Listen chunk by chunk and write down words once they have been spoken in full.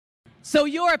So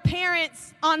your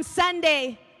appearance on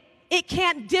Sunday, it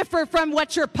can't differ from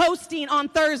what you're posting on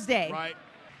Thursday. Right.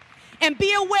 And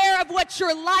be aware of what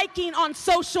you're liking on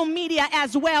social media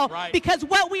as well. Right. Because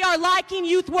what we are liking,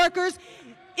 youth workers,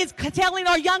 is telling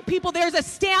our young people there's a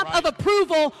stamp of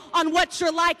approval on what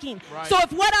you're liking. Right. So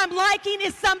if what I'm liking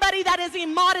is somebody that is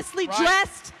immodestly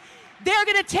dressed, they're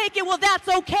going to take it, well, that's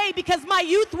okay because my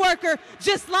youth worker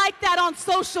just liked that on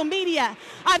social media.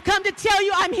 I've come to tell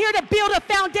you I'm here to build a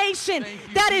foundation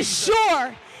that is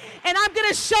sure. And I'm going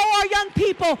to show our young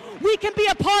people we can be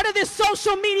a part of this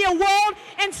social media world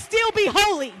and still be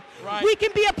holy. Right. We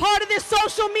can be a part of this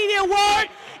social media world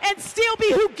and still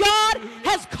be who God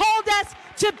has called us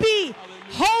to be.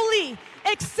 Holy,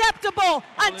 acceptable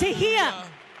unto Him.